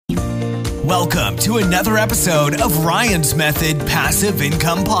Welcome to another episode of Ryan's Method Passive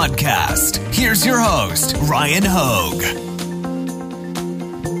Income Podcast. Here's your host, Ryan Hogue.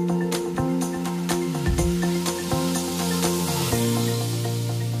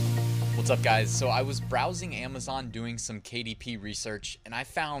 What's up, guys? So I was browsing Amazon doing some KDP research, and I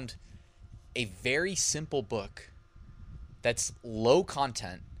found a very simple book that's low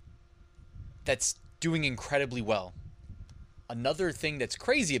content that's doing incredibly well. Another thing that's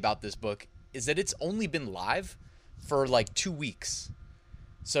crazy about this book is that it's only been live for like 2 weeks.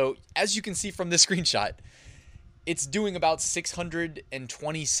 So as you can see from this screenshot, it's doing about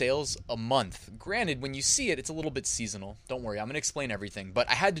 620 sales a month. Granted, when you see it, it's a little bit seasonal. Don't worry, I'm going to explain everything. But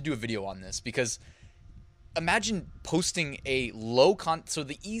I had to do a video on this because imagine posting a so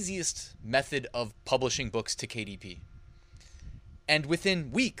the easiest method of publishing books to KDP. And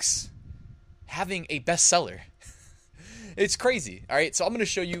within weeks, having a bestseller. It's crazy. All right, so I'm going to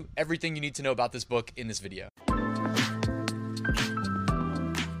show you everything you need to know about this book in this video.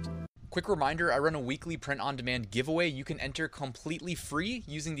 Quick reminder, I run a weekly print-on-demand giveaway. You can enter completely free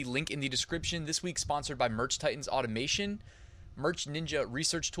using the link in the description. This week sponsored by Merch Titans Automation, Merch Ninja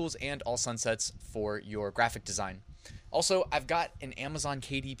Research Tools, and All Sunsets for your graphic design. Also, I've got an Amazon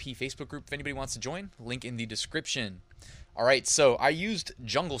KDP Facebook group if anybody wants to join. Link in the description. All right, so I used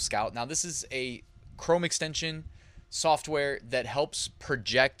Jungle Scout. Now, this is a Chrome extension software that helps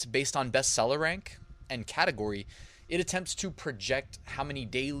project based on bestseller rank and category. It attempts to project how many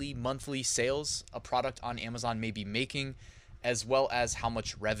daily, monthly sales a product on Amazon may be making, as well as how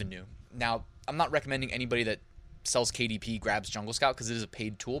much revenue. Now, I'm not recommending anybody that sells KDP grabs Jungle Scout because it is a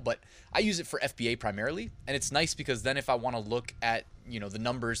paid tool, but I use it for FBA primarily, and it's nice because then if I want to look at the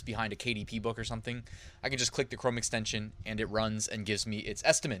numbers behind a KDP book or something, I can just click the Chrome extension and it runs and gives me its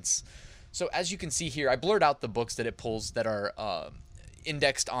estimates. So as you can see here, I blurred out the books that it pulls that are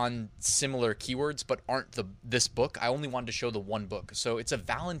indexed on similar keywords but aren't this book. I only wanted to show the one book. So it's a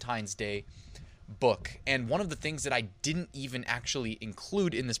Valentine's Day book. And one of the things that I didn't even actually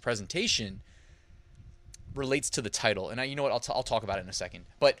include in this presentation relates to the title. And you know what? I'll talk about it in a second.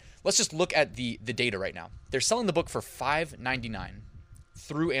 But let's just look at the data right now. They're selling the book for $5.99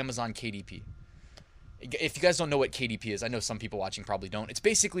 through Amazon KDP. If you guys don't know what KDP is, I know some people watching probably don't. It's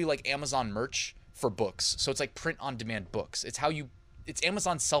basically like Amazon merch for books. So it's like print-on-demand books. It's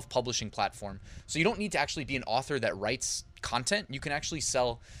Amazon's self-publishing platform. So you don't need to actually be an author that writes content. You can actually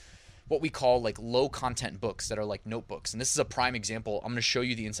sell what we call like low-content books that are like notebooks. And this is a prime example. I'm going to show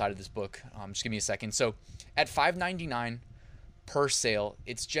you the inside of this book. Just give me a second. So at $5.99 per sale,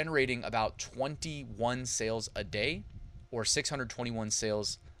 it's generating about 21 sales a day or 621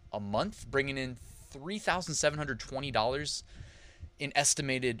 sales a month, bringing in $3,720 in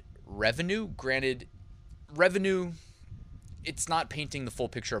estimated revenue. Granted, revenue, it's not painting the full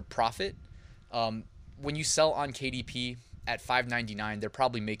picture of profit. When you sell on KDP at $5.99, they're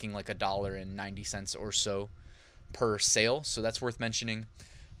probably making like $1.90 or so per sale. So that's worth mentioning.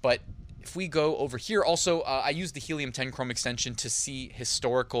 But if we go over here, also, I use the Helium 10 Chrome extension to see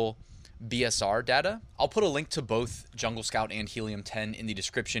historical BSR data. I'll put a link to both Jungle Scout and Helium 10 in the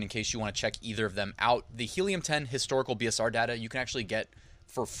description in case you want to check either of them out. The Helium 10 historical BSR data you can actually get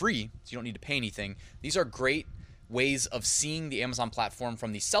for free, so you don't need to pay anything. These are great ways of seeing the Amazon platform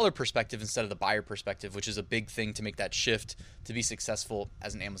from the seller perspective instead of the buyer perspective, which is a big thing to make that shift to be successful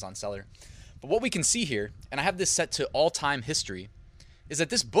as an Amazon seller. But what we can see here, and I have this set to all-time history, is that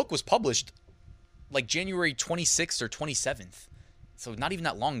this book was published like January 26th or 27th. So not even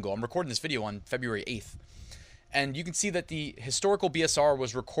that long ago. I'm recording this video on February 8th. And you can see that the historical BSR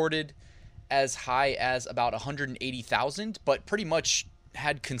was recorded as high as about 180,000, but pretty much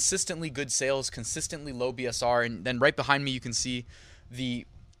had consistently good sales, consistently low BSR. And then right behind me, you can see the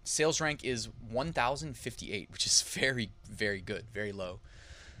sales rank is 1,058, which is very, very good, very low.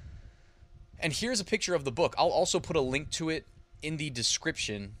 And here's a picture of the book. I'll also put a link to it in the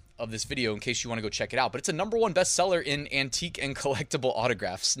description of this video in case you want to go check it out. But it's a #1 bestseller in antique and collectible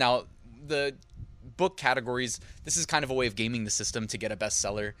autographs. Now, the book categories, this is kind of a way of gaming the system to get a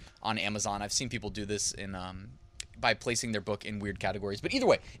bestseller on Amazon. I've seen people do this by placing their book in weird categories. But either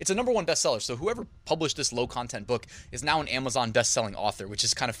way, it's a #1 bestseller. So whoever published this low-content book is now an Amazon best-selling author, which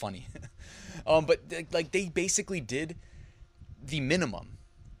is kind of funny. But they basically did the minimum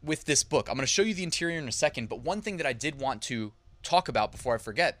with this book. I'm going to show you the interior in a second. But one thing that I did want to talk about before I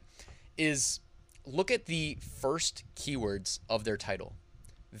forget is look at the first keywords of their title.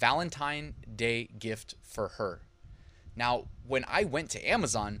 Valentine Day gift for her. Now, when I went to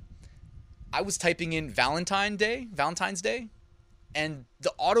Amazon, I was typing in Valentine's Day, and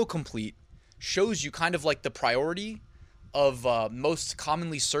the autocomplete shows you kind of like the priority of most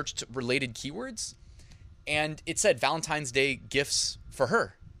commonly searched related keywords, and it said Valentine's Day gifts for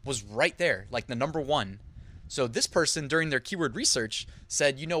her was right there, like the number one. So this person during their keyword research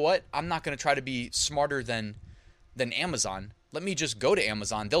said, you know what, I'm not going to try to be smarter than Amazon. Let me just go to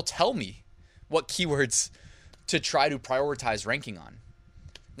Amazon. They'll tell me what keywords to try to prioritize ranking on.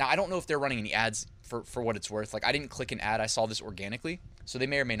 Now, I don't know if they're running any ads for what it's worth. Like, I didn't click an ad. I saw this organically. So they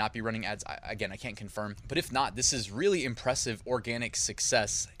may or may not be running ads. Again, I can't confirm. But if not, this is really impressive organic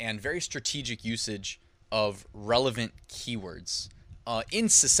success and very strategic usage of relevant keywords. In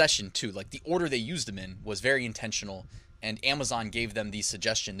succession, too. Like, the order they used them in was very intentional, and Amazon gave them the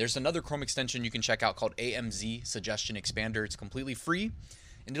suggestion. There's another Chrome extension you can check out called AMZ Suggestion Expander. It's completely free,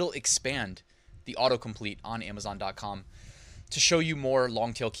 and it'll expand the autocomplete on Amazon.com to show you more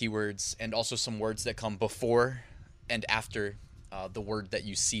long-tail keywords and also some words that come before and after the word that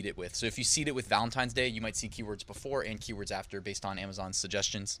you seed it with. So if you seed it with Valentine's Day, you might see keywords before and keywords after based on Amazon's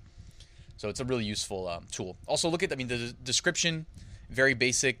suggestions. So it's a really useful tool. Also, look at, the description, very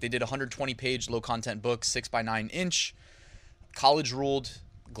basic. They did a 120-page low-content book, 6x9 inch, college-ruled,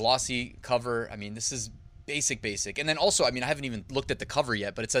 glossy cover. This is basic. And then also, I haven't even looked at the cover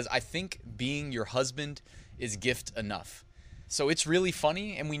yet, but it says, I think being your husband is gift enough. So it's really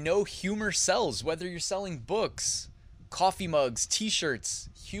funny, and we know humor sells, whether you're selling books, coffee mugs, t-shirts,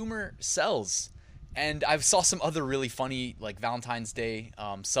 humor sells. And I saw some other really funny, like Valentine's Day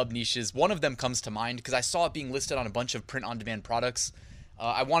sub niches. One of them comes to mind because I saw it being listed on a bunch of print-on-demand products.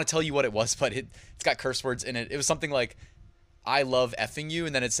 I want to tell you what it was, but it's got curse words in it. It was something like, I love effing you,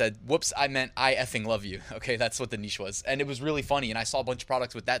 and then it said, whoops, I meant I effing love you. Okay, that's what the niche was. And it was really funny, and I saw a bunch of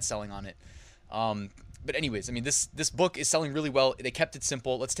products with that selling on it. But anyways, this book is selling really well. They kept it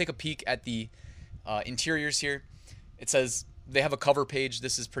simple. Let's take a peek at the interiors here. It says they have a cover page.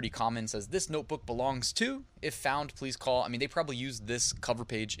 This is pretty common. It says, this notebook belongs to, if found, please call. They probably use this cover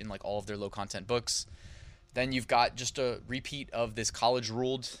page in like all of their low content books. Then you've got just a repeat of this college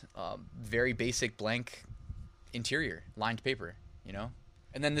ruled, very basic blank interior, lined paper,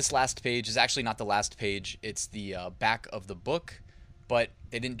 And then this last page is actually not the last page. It's the back of the book, but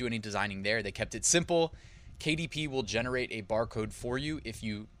they didn't do any designing there. They kept it simple. KDP will generate a barcode for you if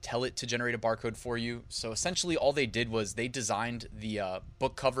you tell it to generate a barcode for you. So essentially all they did was they designed the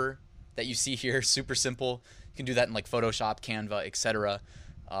book cover that you see here, super simple. You can do that in like Photoshop, Canva, etc.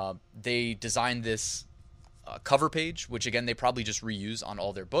 They designed this cover page, which again, they probably just reuse on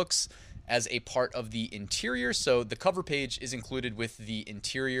all their books as a part of the interior. So the cover page is included with the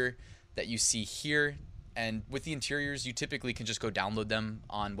interior that you see here. And with the interiors, you typically can just go download them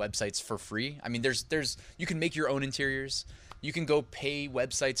on websites for free. There's you can make your own interiors. You can go pay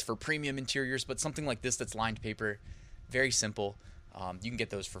websites for premium interiors, but something like this that's lined paper, very simple. You can get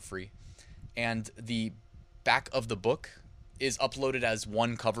those for free. And the back of the book is uploaded as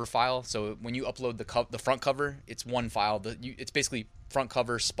one cover file. So when you upload the front cover, it's one file. It's basically front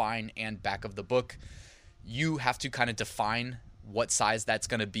cover, spine, and back of the book. You have to kind of define what size that's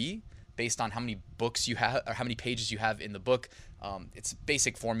going to be based on how many books you have or how many pages you have in the book. It's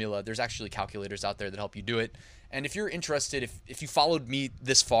basic formula. There's actually calculators out there that help you do it. And if you're interested, if you followed me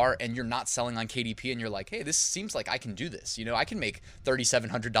this far and you're not selling on KDP and you're like, hey, this seems like I can do this. I can make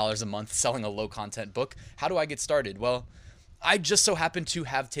 $3,700 a month selling a low content book. How do I get started? Well, I just so happen to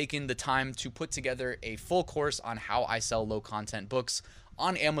have taken the time to put together a full course on how I sell low content books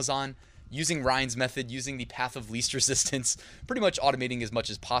on Amazon using Ryan's method, using the path of least resistance, pretty much automating as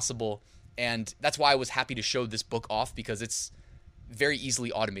much as possible. And that's why I was happy to show this book off, because it's very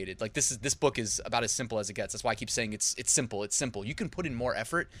easily automated. Like this book is about as simple as it gets. That's why I keep saying it's simple. It's simple. You can put in more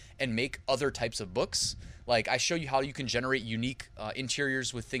effort and make other types of books. Like I show you how you can generate unique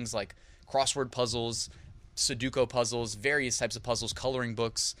interiors with things like crossword puzzles, Sudoku puzzles, various types of puzzles, coloring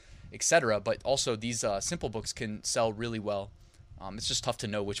books, etc. But also these simple books can sell really well. It's just tough to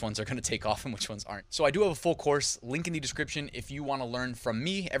know which ones are going to take off and which ones aren't. So I do have a full course, link in the description if you want to learn from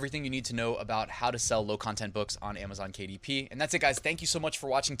me everything you need to know about how to sell low content books on Amazon KDP. And that's it, guys. Thank you so much for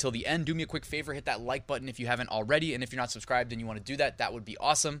watching till the end. Do me a quick favor, hit that like button if you haven't already. And if you're not subscribed and you want to do that, that would be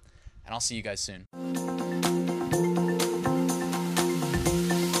awesome. And I'll see you guys soon.